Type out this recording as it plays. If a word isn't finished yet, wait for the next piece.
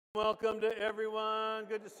Welcome to everyone.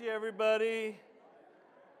 Good to see everybody.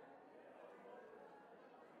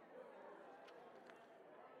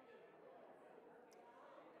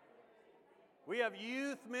 We have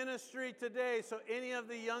youth ministry today, so any of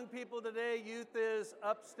the young people today, youth is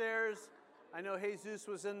upstairs. I know Jesus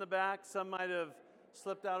was in the back. Some might have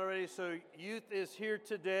slipped out already, so youth is here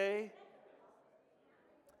today.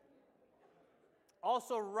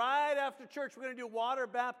 Also, right after church, we're going to do water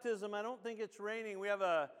baptism. I don't think it's raining. We have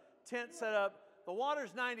a tent set up. The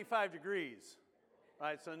water's 95 degrees,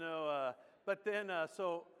 right? So no, but then,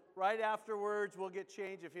 so right afterwards, we'll get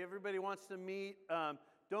changed. If everybody wants to meet,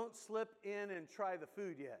 don't slip in and try the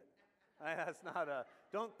food yet. That's not a,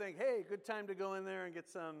 don't think, hey, good time to go in there and get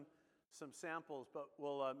some samples. But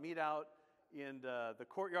we'll meet out in the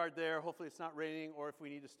courtyard there. Hopefully it's not raining, or if we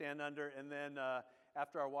need to stand under. And then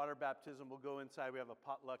after our water baptism, we'll go inside. We have a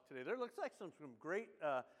potluck today. There looks like some great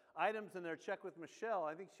items in there. Check with Michelle.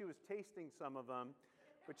 I think she was tasting some of them,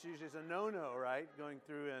 which usually is a no-no, right? Going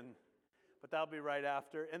through but that'll be right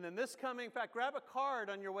after. And then this coming, in fact, grab a card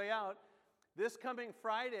on your way out. This coming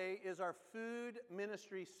Friday is our food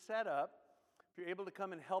ministry setup. If you're able to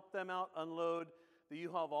come and help them out unload the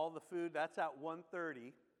U-Haul of all the food, that's at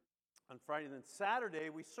 1:30 on Friday. And then Saturday,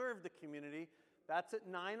 we serve the community. That's at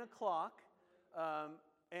 9 o'clock.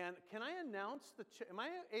 And can I announce am I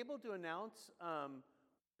able to announce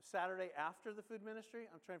Saturday after the food ministry?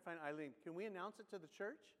 I'm trying to find Eileen. Can we announce it to the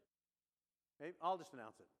church? Maybe I'll just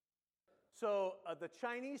announce it. So the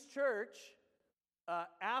Chinese church,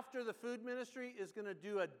 after the food ministry, is going to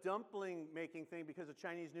do a dumpling making thing because of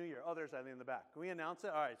Chinese New Year. Oh, there's Eileen in the back. Can we announce it?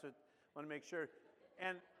 All right, so I want to make sure.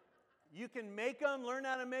 And you can make them, learn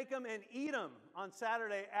how to make them, and eat them on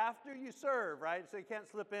Saturday after you serve, right? So you can't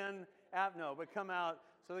slip in, but come out.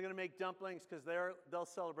 So they're going to make dumplings because they'll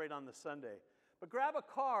celebrate on the Sunday. But grab a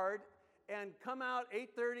card and come out,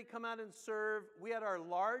 8:30, come out and serve. We had our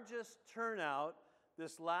largest turnout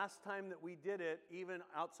this last time that we did it, even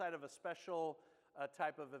outside of a special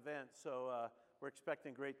type of event. So we're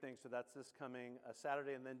expecting great things. So that's this coming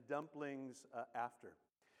Saturday, and then dumplings after.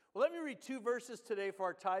 Well, let me read two verses today for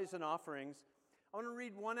our tithes and offerings. I want to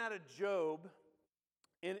read one out of Job,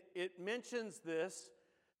 and it mentions this.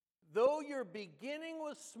 Though your beginning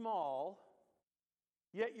was small,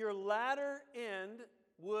 yet your latter end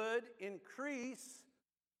would increase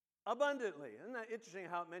abundantly. Isn't that interesting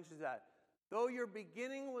how it mentions that? Though your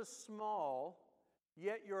beginning was small,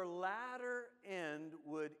 yet your latter end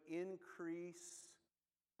would increase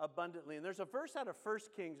abundantly. And there's a verse out of 1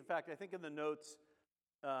 Kings. In fact, I think in the notes,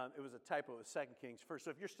 it was a typo. It was 2 Kings first.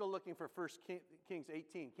 So if you're still looking for 1 Kings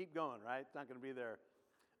 18, keep going, right? It's not going to be there.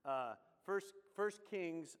 1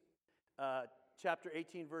 Kings chapter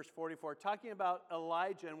 18, verse 44, talking about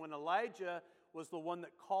Elijah. And when Elijah was the one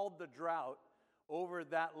that called the drought over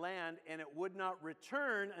that land, and it would not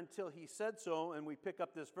return until he said so, and we pick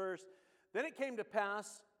up this verse. Then it came to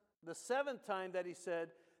pass the seventh time that he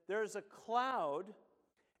said, there is a cloud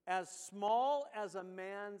as small as a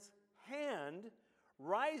man's hand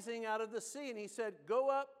rising out of the sea. And he said, go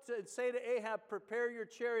up and say to Ahab, prepare your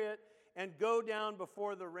chariot and go down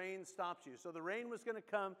before the rain stops you. So the rain was going to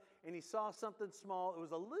come, and he saw something small. It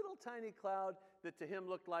was a little tiny cloud that to him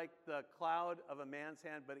looked like the cloud of a man's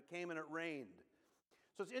hand, but it came and it rained.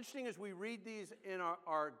 So it's interesting as we read these in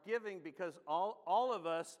our giving, because all of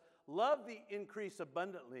us love the increase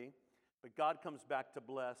abundantly, but God comes back to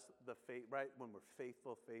bless the faith, right? When we're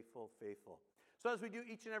faithful, faithful, faithful. So as we do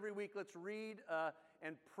each and every week, let's read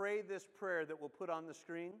and pray this prayer that we'll put on the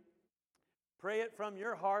screen. Pray it from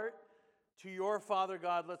your heart to your Father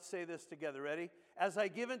God. Let's say this together. Ready? As I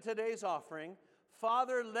give in today's offering,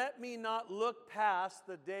 Father, let me not look past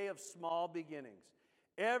the day of small beginnings.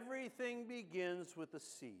 Everything begins with a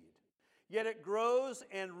seed, yet it grows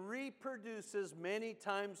and reproduces many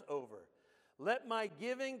times over. Let my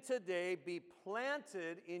giving today be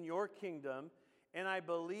planted in your kingdom, and I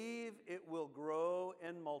believe it will grow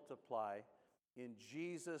and multiply. In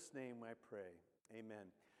Jesus' name I pray.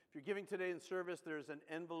 Amen. If you're giving today in service, there's an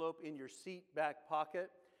envelope in your seat back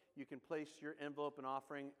pocket. You can place your envelope and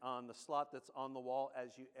offering on the slot that's on the wall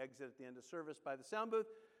as you exit at the end of service by the sound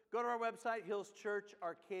booth. Go to our website,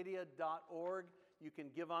 hillschurcharcadia.org. You can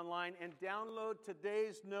give online and download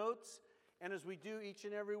today's notes. And as we do each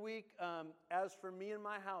and every week, as for me and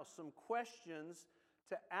my house, some questions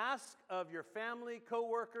to ask of your family,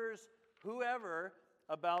 coworkers, whoever,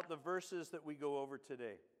 about the verses that we go over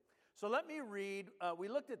today. So let me read. We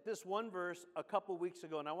looked at this one verse a couple weeks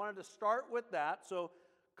ago, and I wanted to start with that. So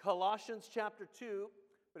Colossians chapter 2.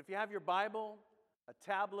 But if you have your Bible, a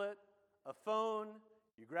tablet, a phone,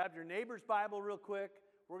 you grab your neighbor's Bible real quick.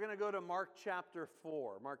 We're going to go to Mark chapter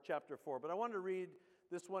 4. Mark chapter 4. But I want to read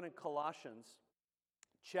this one in Colossians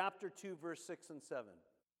chapter 2, verse 6 and 7.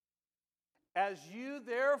 As you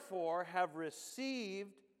therefore have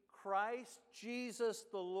received Christ Jesus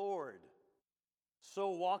the Lord,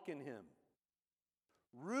 so walk in him,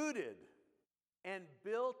 rooted and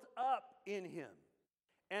built up in him,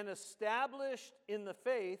 and established in the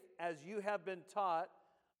faith as you have been taught,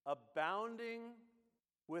 abounding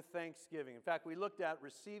with thanksgiving. In fact, we looked at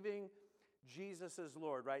receiving Jesus as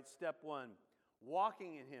Lord, right? Step one,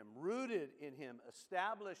 walking in him, rooted in him,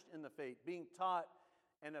 established in the faith, being taught,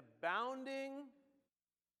 and abounding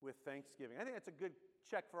with thanksgiving. I think that's a good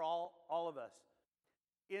check for all of us.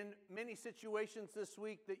 In many situations this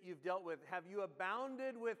week that you've dealt with, have you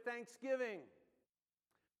abounded with thanksgiving?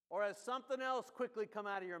 Or has something else quickly come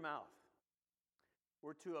out of your mouth?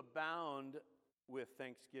 We're to abound with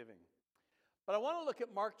thanksgiving. But I want to look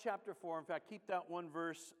at Mark chapter 4. In fact, keep that one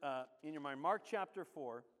verse in your mind. Mark chapter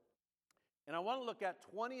 4. And I want to look at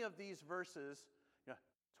 20 of these verses.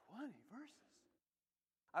 20 verses?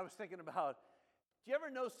 I was thinking about, do you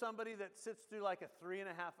ever know somebody that sits through like a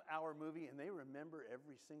 3.5-hour movie and they remember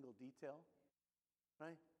every single detail?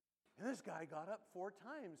 Right? And this guy got up 4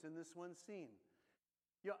 times in this one scene.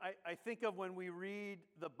 I think of when we read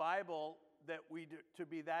the Bible that we do, to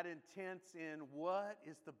be that intense in what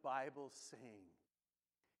is the Bible saying?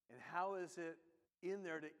 And how is it in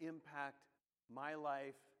there to impact my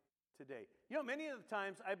life today? Many of the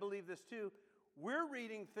times, I believe this too, we're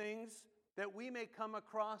reading things that we may come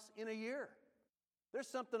across in a year. There's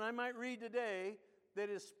something I might read today that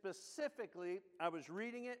is specifically, I was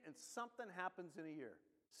reading it and something happens in a year,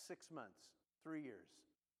 6 months, 3 years.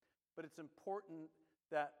 But it's important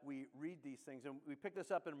that we read these things. And we pick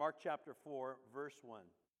this up in Mark chapter 4, verse 1,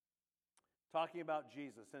 talking about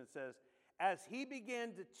Jesus. And it says, as he began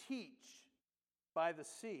to teach by the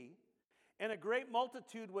sea, and a great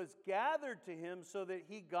multitude was gathered to him, so that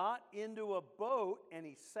he got into a boat and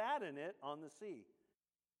he sat in it on the sea.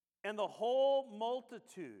 And the whole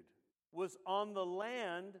multitude was on the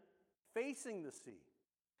land facing the sea.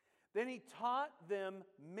 Then he taught them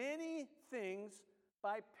many things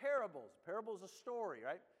by parables. Parables, a story,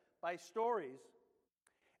 right? By stories.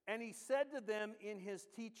 And he said to them in his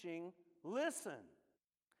teaching, listen,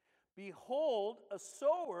 behold, a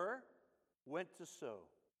sower went to sow.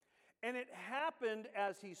 And it happened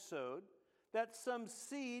as he sowed that some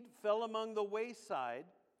seed fell among the wayside,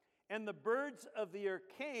 and the birds of the air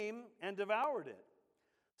came and devoured it.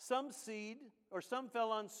 Some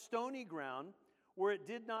fell on stony ground where it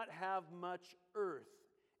did not have much earth.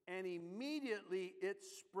 And immediately it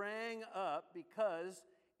sprang up because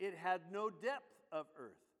it had no depth of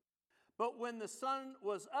earth. But when the sun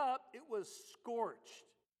was up, it was scorched.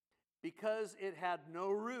 Because it had no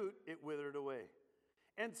root, it withered away.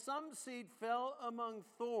 And some seed fell among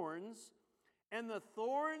thorns, and the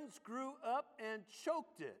thorns grew up and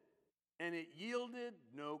choked it, and it yielded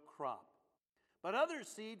no crop. But other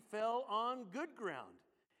seed fell on good ground,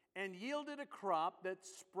 and yielded a crop that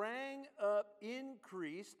sprang up,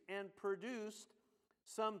 increased, and produced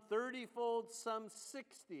some 30-fold, some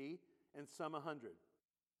 60, and some 100.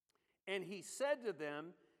 And he said to them,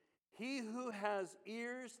 he who has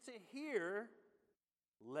ears to hear,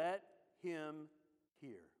 let him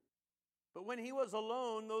hear. But when he was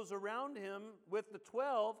alone, those around him with the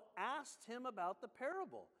 12 asked him about the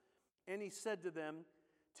parable. And he said to them,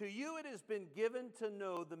 to you it has been given to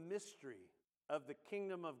know the mystery of the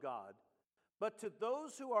kingdom of God. But to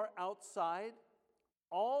those who are outside,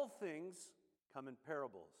 all things come in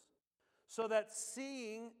parables, so that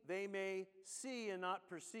seeing they may see and not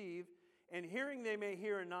perceive, and hearing they may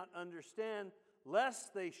hear and not understand,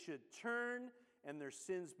 lest they should turn and their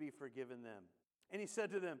sins be forgiven them. And he said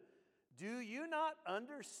to them, do you not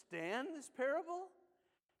understand this parable?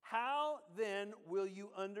 How then will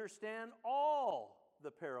you understand all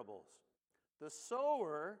the parables? The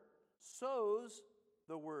sower sows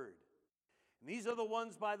the word. And these are the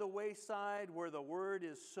ones by the wayside where the word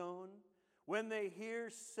is sown. When they hear,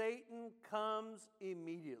 Satan comes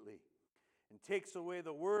immediately and takes away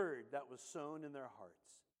the word that was sown in their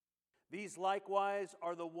hearts. These likewise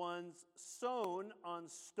are the ones sown on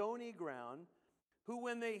stony ground, who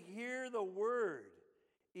when they hear the word,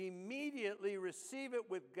 immediately receive it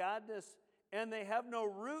with gladness, and they have no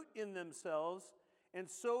root in themselves, and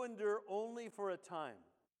so endure only for a time.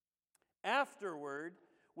 Afterward,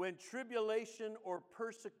 when tribulation or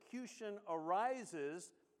persecution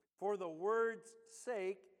arises for the word's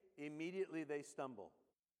sake, immediately they stumble.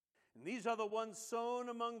 And these are the ones sown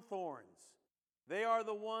among thorns. They are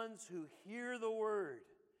the ones who hear the word,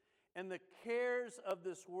 and the cares of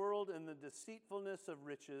this world and the deceitfulness of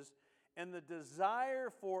riches and the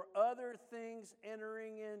desire for other things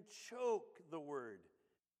entering in choke the word,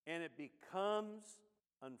 and it becomes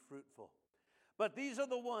unfruitful. But these are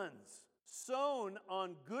the ones sown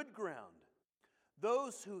on good ground,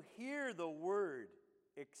 those who hear the word,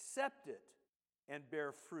 accept it, and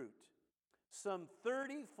bear fruit. Some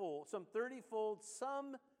 30-fold,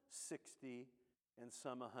 some 60, and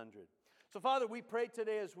some 100. So, Father, we pray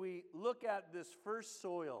today as we look at this first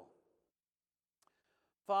soil,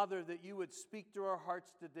 Father, that you would speak to our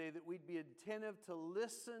hearts today, that we'd be attentive to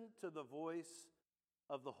listen to the voice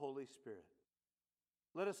of the Holy Spirit.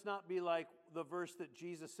 Let us not be like the verse that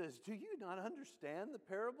Jesus says, do you not understand the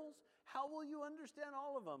parables? How will you understand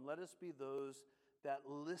all of them? Let us be those that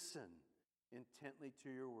listen intently to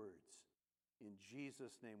your words. In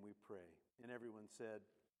Jesus' name we pray. And everyone said,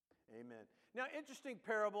 amen. Now, interesting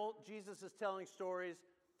parable. Jesus is telling stories.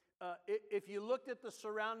 If you looked at the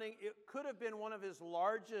surrounding, it could have been one of his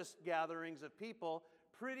largest gatherings of people.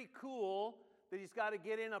 Pretty cool that he's got to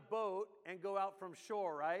get in a boat and go out from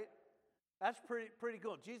shore, right? That's pretty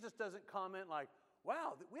cool. Jesus doesn't comment like,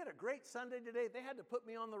 wow, we had a great Sunday today. They had to put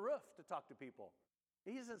me on the roof to talk to people.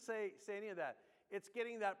 He doesn't say any of that. It's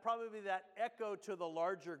getting probably that echo to the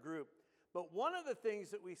larger group. But one of the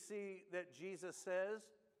things that we see that Jesus says,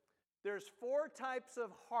 there's 4 types of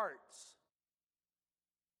hearts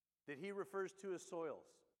that he refers to as soils.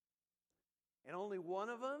 And only one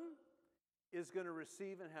of them is going to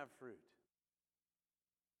receive and have fruit.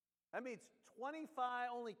 That means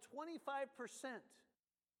only 25%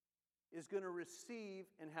 is going to receive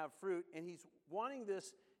and have fruit. And he's wanting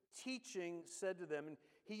this teaching said to them. And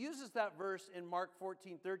he uses that verse in Mark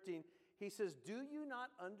 14:13. He says, do you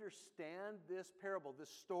not understand this parable, this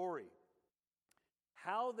story?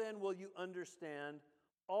 How then will you understand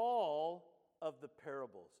all of the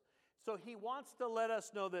parables? So he wants to let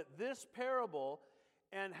us know that this parable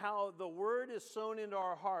and how the word is sown into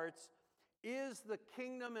our hearts is the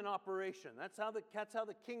kingdom in operation. That's how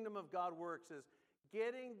the kingdom of God works, is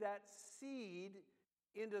getting that seed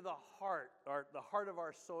into the heart, or the heart of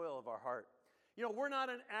our soil of our heart. You know, we're not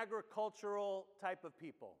an agricultural type of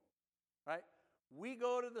people, right? We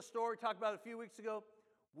go to the store, we talked about it a few weeks ago,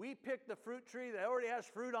 we pick the fruit tree that already has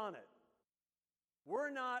fruit on it.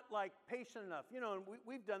 We're not like patient enough. You know, and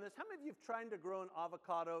we've done this. How many of you have tried to grow an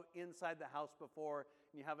avocado inside the house before,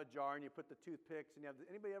 and you have a jar and you put the toothpicks and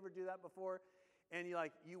anybody ever do that before? And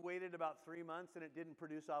you waited about 3 months and it didn't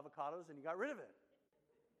produce avocados and you got rid of it.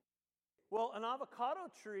 Well, an avocado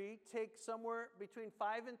tree takes somewhere between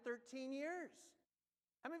 5 and 13 years.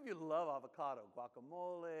 How many of you love avocado?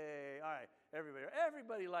 Guacamole. All right,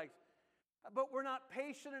 everybody likes. But we're not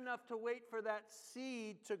patient enough to wait for that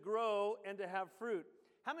seed to grow and to have fruit.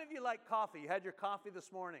 How many of you like coffee? You had your coffee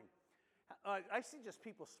this morning. I see just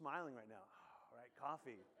people smiling right now. All right,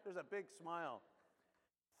 coffee. There's a big smile.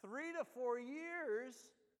 3 to 4 years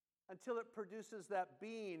until it produces that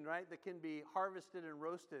bean, right, that can be harvested and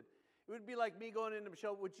roasted. It would be like me going into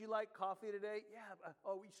Michelle, would you like coffee today? Yeah.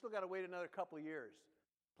 We still got to wait another couple years.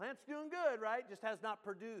 Plant's doing good, right? Just has not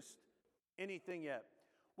produced anything yet.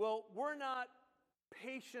 Well, we're not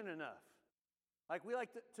patient enough. Like, we like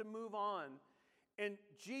to move on. And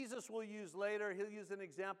Jesus will use later, he'll use an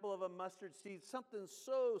example of a mustard seed, something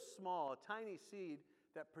so small, a tiny seed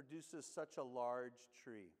that produces such a large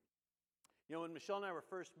tree. You know, when Michelle and I were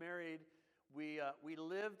first married, we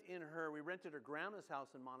rented her grandma's house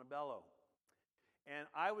in Montebello. And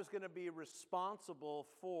I was going to be responsible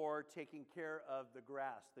for taking care of the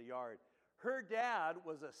grass, the yard. Her dad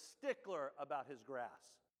was a stickler about his grass.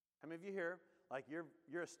 How many of you here, like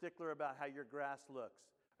you're a stickler about how your grass looks?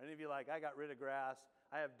 Any of you like, I got rid of grass,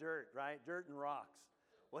 I have dirt, right? Dirt and rocks.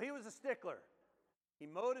 Well, he was a stickler. He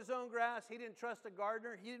mowed his own grass. He didn't trust a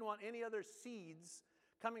gardener. He didn't want any other seeds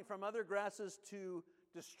coming from other grasses to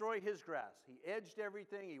destroy his grass. He edged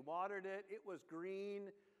everything. He watered it. It was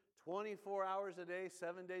green 24 hours a day,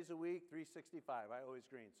 7 days a week, 365. I always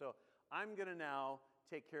green. So I'm going to now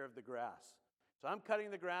take care of the grass. So I'm cutting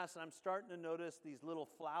the grass, and I'm starting to notice these little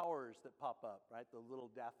flowers that pop up, right? The little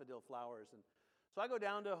daffodil flowers. And so I go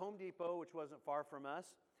down to Home Depot, which wasn't far from us,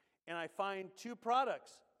 and I find 2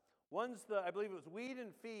 products. One's I believe it was Weed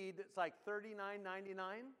and Feed. It's like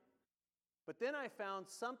 $39.99. But then I found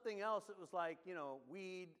something else that was like,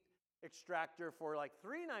 weed extractor for like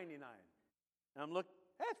 $3.99. And I'm looking,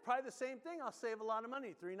 hey, it's probably the same thing. I'll save a lot of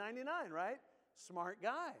money, $3.99, right? Smart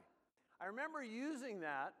guy. I remember using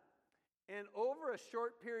that, and over a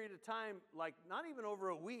short period of time, like not even over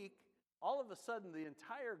a week, all of a sudden the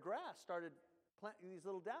entire grass started, these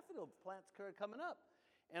little daffodil plants started coming up.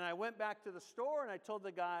 And I went back to the store and I told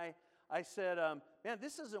the guy, I said, man,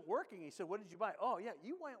 this isn't working. He said, what did you buy? Oh, yeah,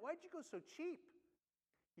 why'd you go so cheap?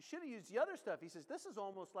 You should have used the other stuff. He says, this is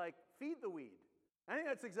almost like feed the weed. I think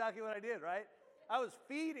that's exactly what I did, right? I was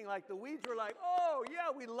feeding, like the weeds were like, oh,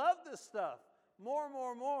 yeah, we love this stuff. More,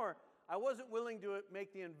 more, more. I wasn't willing to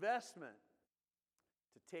make the investment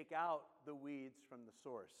to take out the weeds from the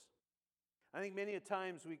source. I think many a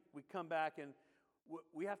times we come back and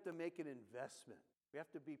we have to make an investment. We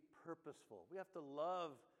have to be purposeful. We have to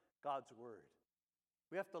love God's word.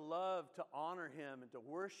 We have to love to honor him and to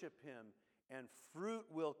worship him, and fruit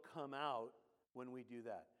will come out when we do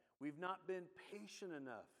that. We've not been patient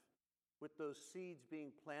enough with those seeds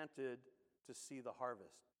being planted to see the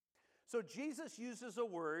harvest. So Jesus uses a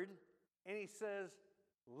word and he says,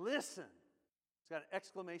 listen. It's got an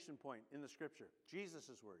exclamation point in the scripture.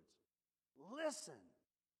 Jesus' words. Listen.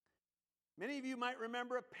 Many of you might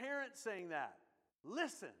remember a parent saying that.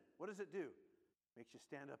 Listen. What does it do? Makes you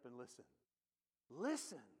stand up and listen.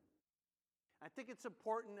 Listen. I think it's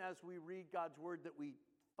important as we read God's word that we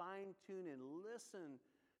fine-tune and listen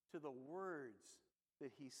to the words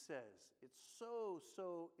that he says. It's so,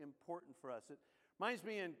 so important for us. It reminds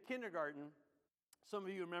me in kindergarten, some of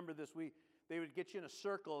you remember this, they would get you in a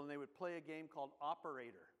circle and they would play a game called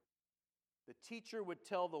Operator. The teacher would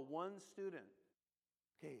tell the one student,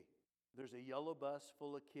 okay, there's a yellow bus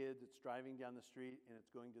full of kids that's driving down the street and it's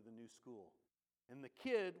going to the new school. And the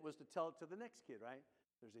kid was to tell it to the next kid, right?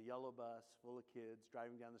 There's a yellow bus full of kids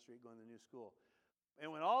driving down the street going to the new school.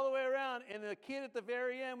 And went all the way around, and the kid at the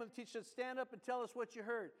very end, when the teacher said, stand up and tell us what you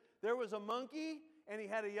heard. There was a monkey, and he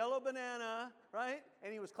had a yellow banana, right?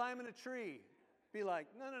 And he was climbing a tree. Be like,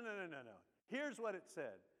 no. Here's what it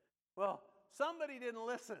said. Well, somebody didn't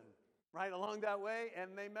listen, right, along that way,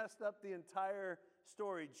 and they messed up the entire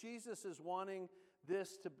story. Jesus is wanting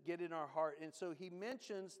this to get in our heart. And so he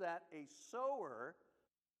mentions that a sower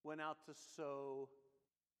went out to sow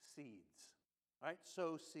seeds, right?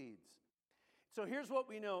 Sow seeds. So here's what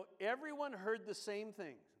we know. Everyone heard the same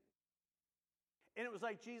things. And it was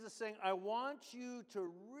like Jesus saying, I want you to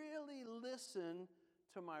really listen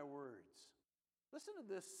to my words. Listen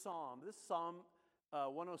to this Psalm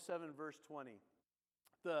 107, verse 20.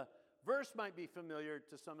 The verse might be familiar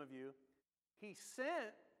to some of you. He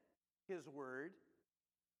sent his word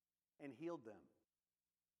and healed them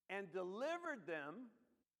and delivered them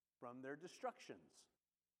from their destructions.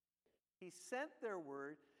 He sent their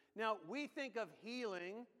word. Now, we think of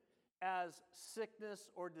healing as sickness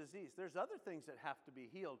or disease. There's other things that have to be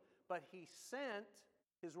healed, but he sent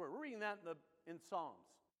his word. We're reading that in Psalms.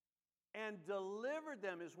 And delivered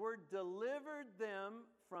them. His word delivered them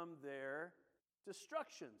from their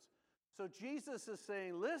destructions. So Jesus is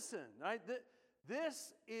saying, listen, right?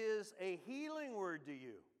 This is a healing word to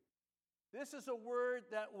you. This is a word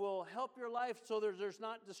that will help your life so there's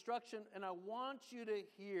not destruction. And I want you to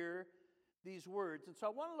hear these words. And so I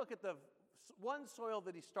want to look at the one soil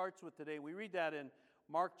that he starts with today. We read that in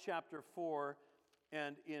Mark chapter 4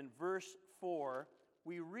 and in verse 4.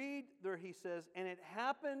 We read there, he says, and it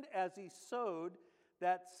happened as he sowed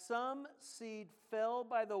that some seed fell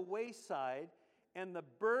by the wayside, and the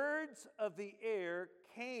birds of the air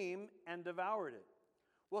came and devoured it.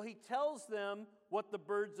 Well, he tells them what the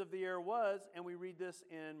birds of the air was, and we read this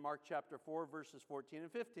in Mark chapter 4, verses 14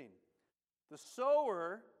 and 15. The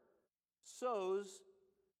sower sows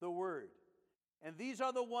the word. And these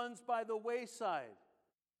are the ones by the wayside,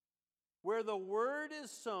 where the word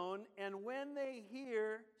is sown, and when they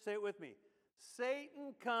hear, say it with me,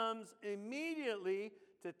 Satan comes immediately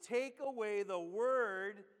to take away the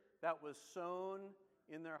word that was sown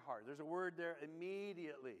in their heart. There's a word there,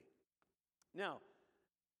 immediately. Now,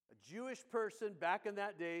 a Jewish person back in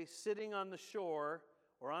that day, sitting on the shore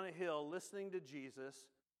or on a hill listening to Jesus,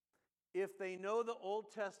 if they know the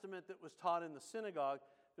Old Testament that was taught in the synagogue,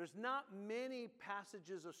 there's not many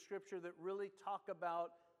passages of Scripture that really talk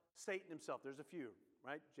about Satan himself. There's a few,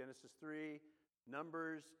 right? Genesis 3,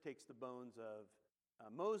 Numbers takes the bones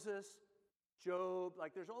of Moses, Job.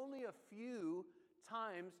 Like there's only a few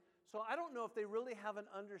times. So I don't know if they really have an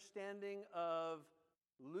understanding of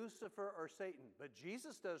Lucifer or Satan. But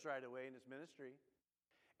Jesus does right away in his ministry.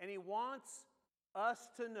 And he wants us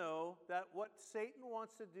to know that what Satan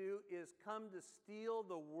wants to do is come to steal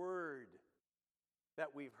the word that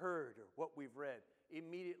we've heard or what we've read.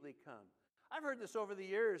 Immediately come. I've heard this over the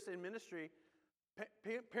years in ministry.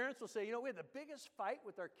 Parents will say, we had the biggest fight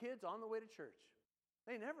with our kids on the way to church.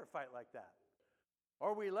 They never fight like that.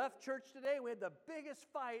 Or we left church today, we had the biggest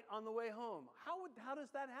fight on the way home. How does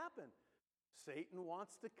that happen? Satan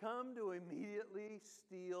wants to come to immediately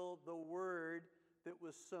steal the word that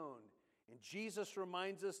was sown. And Jesus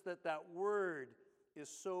reminds us that that word is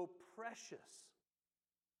so precious.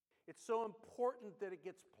 It's so important that it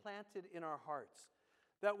gets planted in our hearts,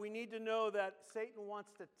 that we need to know that Satan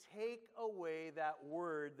wants to take away that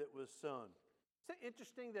word that was sown. Isn't it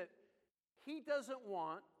interesting that he doesn't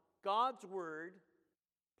want God's word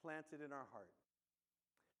planted in our heart?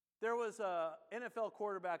 There was an NFL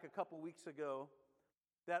quarterback a couple weeks ago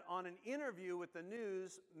that on an interview with the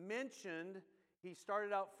news mentioned, he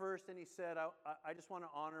started out first and he said, I just want to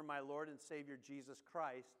honor my Lord and Savior Jesus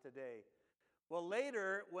Christ today. Well,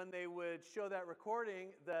 later, when they would show that recording,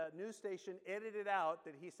 the news station edited out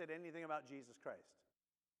that he said anything about Jesus Christ.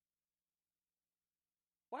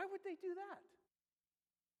 Why would they do that?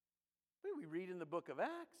 We read in the book of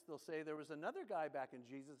Acts, they'll say there was another guy back in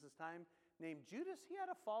Jesus' time named Judas. He had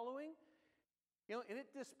a following, and it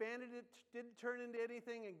disbanded. It didn't turn into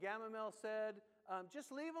anything. And Gamaliel said,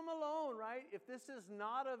 just leave him alone, right? If this is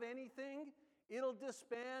not of anything, it'll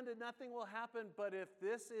disband and nothing will happen. But if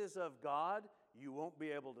this is of God, you won't be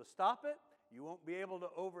able to stop it. You won't be able to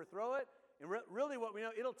overthrow it. And really what we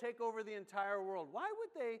know, it'll take over the entire world. Why would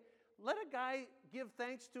they let a guy give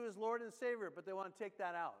thanks to his Lord and Savior, but they want to take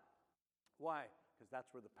that out? Why? Because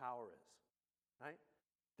that's where the power is, right?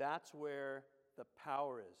 That's where the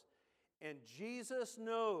power is. And Jesus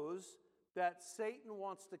knows that Satan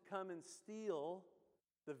wants to come and steal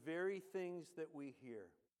the very things that we hear.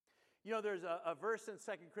 You know, there's a verse in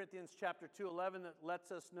 2 Corinthians chapter 2:11 that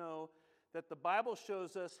lets us know that the Bible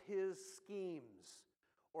shows us his schemes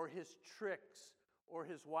or his tricks or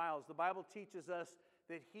his wiles. The Bible teaches us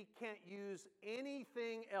that he can't use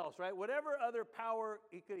anything else, right? Whatever other power,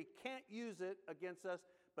 he can't use it against us,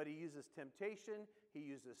 but he uses temptation, he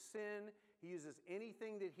uses sin, he uses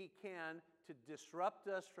anything that he can to disrupt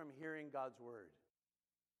us from hearing God's word.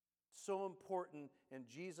 So important, and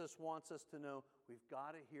Jesus wants us to know we've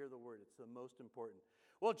got to hear the word. It's the most important.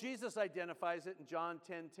 Well, Jesus identifies it in John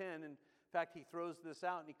 10:10. In fact, he throws this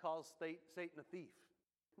out and he calls Satan a thief,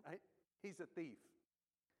 right? He's a thief.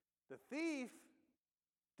 The thief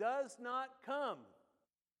does not come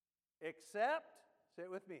except, say it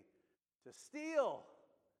with me, to steal,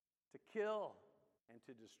 to kill, and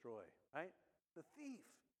to destroy, right? The thief,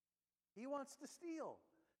 he wants to steal.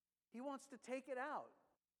 He wants to take it out.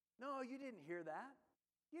 No, you didn't hear that.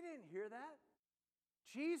 You didn't hear that.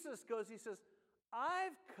 Jesus goes, he says,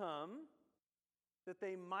 I've come that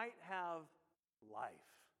they might have life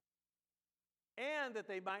and that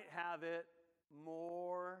they might have it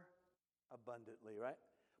more abundantly, right?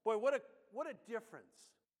 Boy, what a difference.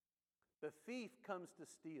 The thief comes to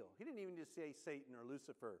steal. He didn't even just say Satan or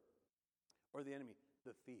Lucifer or the enemy.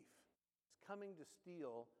 The thief is coming to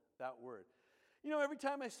steal that word. You know, every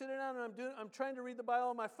time I sit down and I'm trying to read the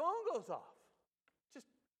Bible, my phone goes off. Just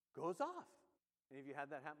goes off. Any of you had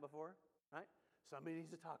that happen before? Right? Somebody needs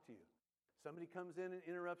to talk to you. Somebody comes in and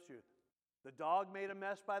interrupts you. The dog made a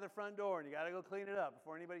mess by the front door and you got to go clean it up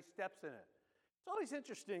before anybody steps in it. It's always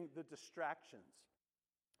interesting, the distractions.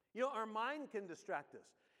 You know, our mind can distract us.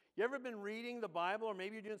 You ever been reading the Bible, or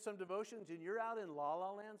maybe you're doing some devotions and you're out in La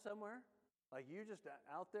La Land somewhere? Like you're just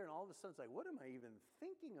out there and all of a sudden it's like, what am I even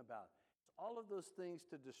thinking about? It's all of those things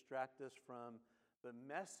to distract us from the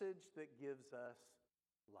message that gives us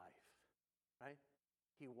life, right?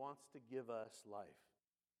 He wants to give us life.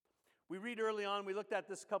 We read early on, we looked at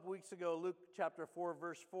this a couple weeks ago, Luke chapter 4,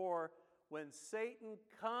 verse 4, when Satan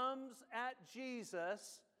comes at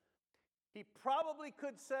Jesus, he probably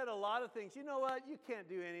could said a lot of things. You know what? You can't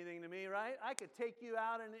do anything to me, right? I could take you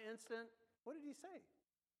out in an instant. What did he say?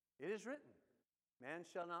 It is written, man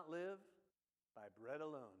shall not live by bread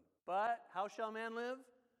alone. But how shall man live?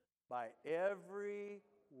 By every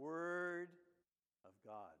word of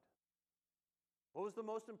God. What was the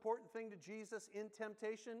most important thing to Jesus in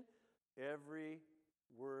temptation? Every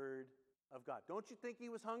word of God. Don't you think he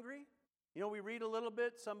was hungry? You know, we read a little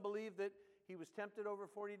bit. Some believe that he was tempted over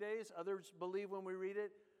 40 days. Others believe when we read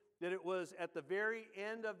it that it was at the very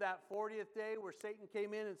end of that 40th day where Satan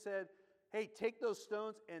came in and said, hey, take those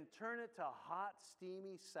stones and turn it to hot,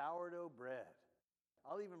 steamy sourdough bread.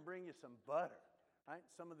 I'll even bring you some butter, right?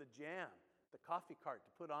 Some of the jam, the coffee cart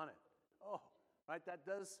to put on it. Oh, right, that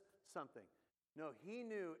does something. No, he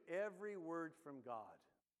knew every word from God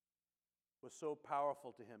was so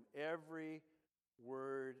powerful to him. Every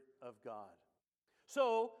word of God.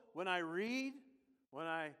 So, when I read, when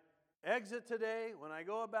I exit today, when I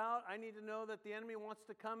go about, I need to know that the enemy wants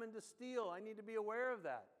to come and to steal. I need to be aware of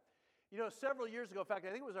that. You know, several years ago, in fact, I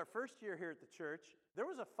think it was our first year here at the church, there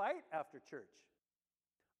was a fight after church.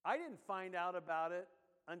 I didn't find out about it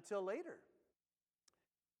until later.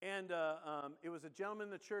 And it was a gentleman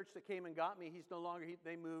in the church that came and got me. He's no longer,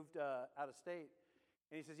 they moved out of state.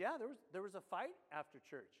 And he says, yeah, there was a fight after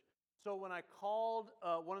church. So when I called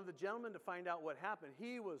one of the gentlemen to find out what happened,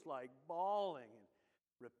 he was like bawling and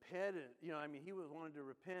repentant. He wanted to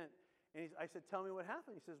repent. And I said, tell me what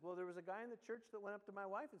happened. He says, well, there was a guy in the church that went up to my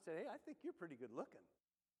wife and said, hey, I think you're pretty good looking,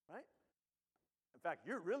 right? In fact,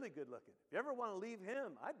 you're really good looking. If you ever want to leave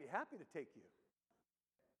him, I'd be happy to take you.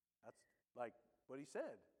 That's like what he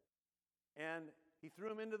said. And he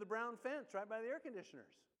threw him into the brown fence right by the air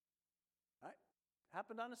conditioners. Right?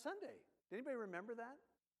 Happened on a Sunday. Did anybody remember that?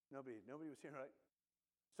 Nobody was here, right?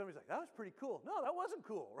 Somebody's like, that was pretty cool. No, that wasn't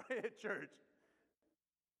cool, right, at church.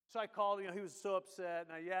 So I called, he was so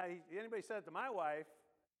upset. Now, anybody said it to my wife,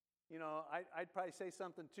 I'd probably say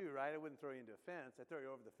something too, right? I wouldn't throw you into a fence. I'd throw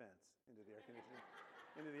you over the fence into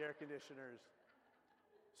the air conditioners.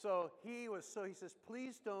 So he says,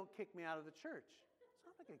 please don't kick me out of the church. It's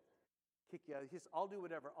not like I kick you out. He says, I'll do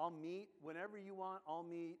whatever. I'll meet whenever you want. I'll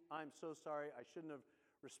meet. I'm so sorry. I shouldn't have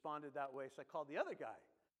responded that way. So I called the other guy.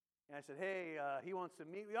 And I said, hey, he wants to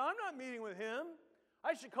meet me. I'm not meeting with him.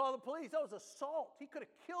 I should call the police. That was assault. He could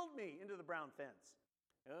have killed me into the brown fence.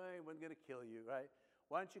 Oh, he wasn't going to kill you, right?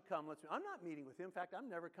 Why don't you come? I'm not meeting with him. In fact, I'm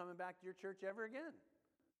never coming back to your church ever again.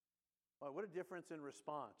 Well, what a difference in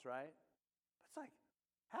response, right? It's like,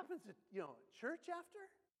 happens at, church after?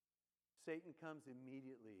 Satan comes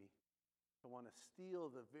immediately to want to steal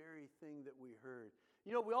the very thing that we heard.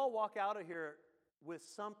 We all walk out of here with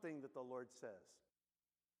something that the Lord says.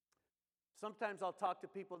 Sometimes I'll talk to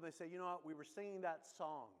people and they say, what, we were singing that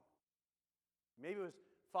song. Maybe it was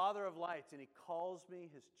Father of Lights, and he calls me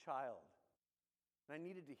his child. And I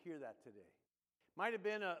needed to hear that today. Might have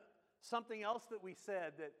been something else that we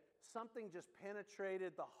said, that something just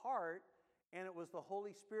penetrated the heart, and it was the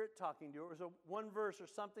Holy Spirit talking to you. It was one verse or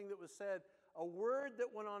something that was said, a word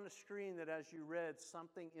that went on the screen that as you read,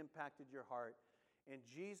 something impacted your heart. And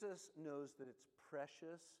Jesus knows that it's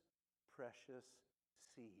precious, precious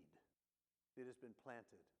seed that has been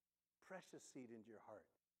planted. Precious seed into your heart.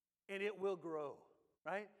 And it will grow,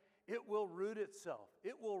 right? It will root itself.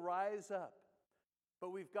 It will rise up.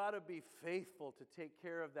 But we've got to be faithful to take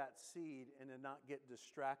care of that seed and to not get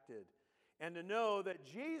distracted. And to know that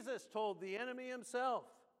Jesus told the enemy himself,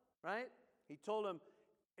 right? He told him,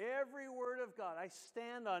 every word of God, I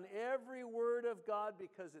stand on every word of God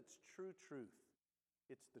because it's true truth.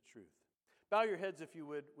 It's the truth. Bow your heads, if you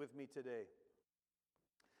would, with me today.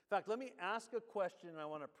 In fact, let me ask a question, and I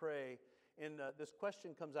want to pray. And this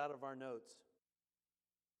question comes out of our notes.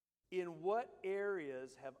 In what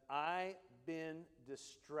areas have I been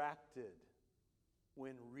distracted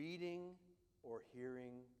when reading or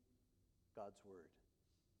hearing God's Word?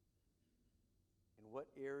 In what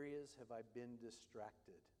areas have I been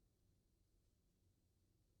distracted?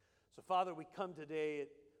 So, Father, we come today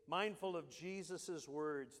mindful of Jesus'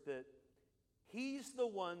 words that He's the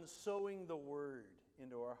one sowing the Word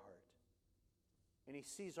into our heart. And He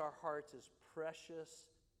sees our hearts as precious,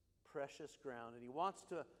 precious ground. And He wants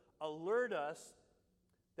to alert us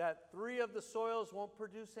that 3 of the soils won't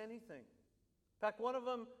produce anything. In fact, one of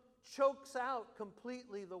them chokes out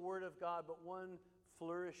completely the Word of God, but one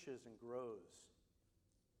flourishes and grows.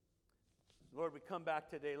 Lord, we come back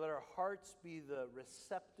today. Let our hearts be the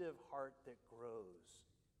receptive heart that grows.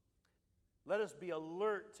 Let us be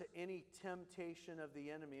alert to any temptation of the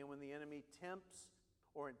enemy. And when the enemy tempts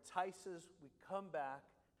or entices, we come back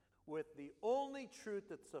with the only truth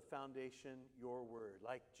that's the foundation, your word.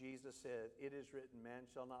 Like Jesus said, it is written, man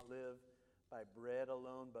shall not live by bread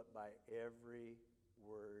alone, but by every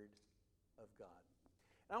word of God.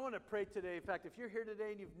 And I want to pray today. In fact, if you're here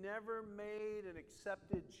today and you've never made and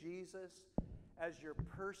accepted Jesus as your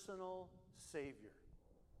personal Savior,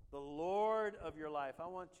 the Lord of your life, I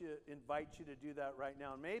want to invite you to do that right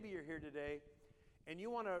now. And maybe you're here today and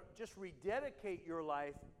you want to just rededicate your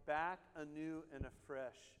life back anew and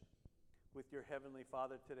afresh with your Heavenly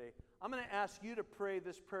Father today. I'm going to ask you to pray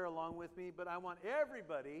this prayer along with me, but I want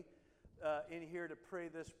everybody in here to pray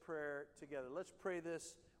this prayer together. Let's pray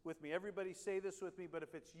this with me. Everybody say this with me, but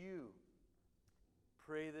if it's you,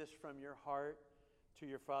 pray this from your heart to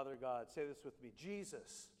your Father God. Say this with me.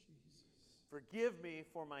 Jesus, forgive me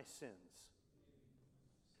for my sins.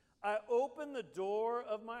 I open the door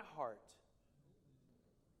of my heart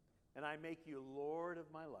and I make you Lord of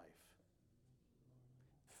my life.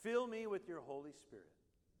 Fill me with your Holy Spirit.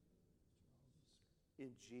 In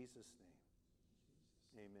Jesus'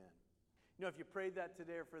 name, amen. If you prayed that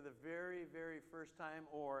today or for the very, very first time,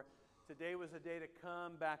 or today was a day to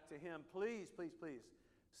come back to Him, please, please, please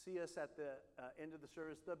see us at the end of the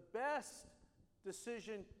service. The best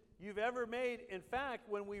decision you've ever made. In fact,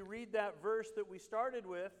 when we read that verse that we started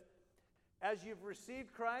with, as you've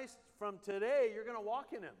received Christ from today, you're going to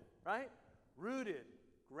walk in him, right? Rooted,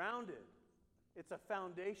 grounded. It's a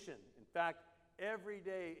foundation. In fact, every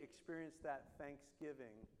day experience that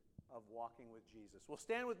thanksgiving of walking with Jesus. Well,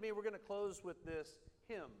 stand with me. We're going to close with this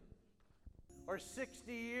hymn. Our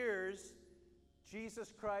 60 years,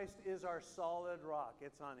 Jesus Christ is our solid rock.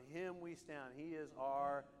 It's on him we stand. He is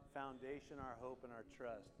our foundation, our hope, and our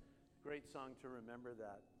trust. Great song to remember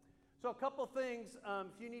that. So a couple things.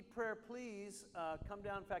 If you need prayer, please come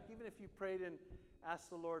down. In fact, even if you prayed and asked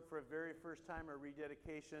the Lord for a very first time or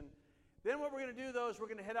rededication, then what we're going to do, though, is we're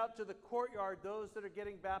going to head out to the courtyard. Those that are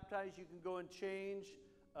getting baptized, you can go and change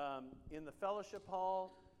in the fellowship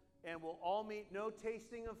hall, and we'll all meet. No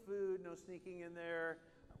tasting of food, no sneaking in there.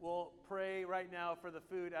 We'll pray right now for the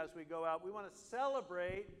food as we go out. We want to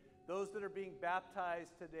celebrate those that are being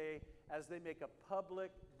baptized today as they make a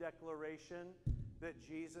public declaration that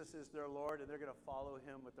Jesus is their Lord and they're going to follow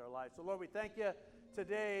him with their life. So, Lord, we thank you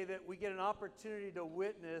today that we get an opportunity to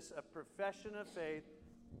witness a profession of faith,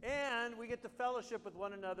 and we get to fellowship with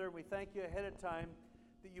one another. We thank you ahead of time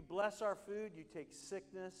that you bless our food, you take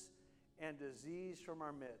sickness and disease from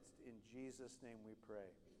our midst. In Jesus' name we pray.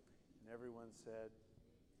 And everyone said,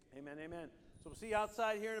 amen, amen. So we'll see you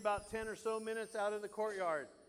outside here in about 10 or so minutes out in the courtyard.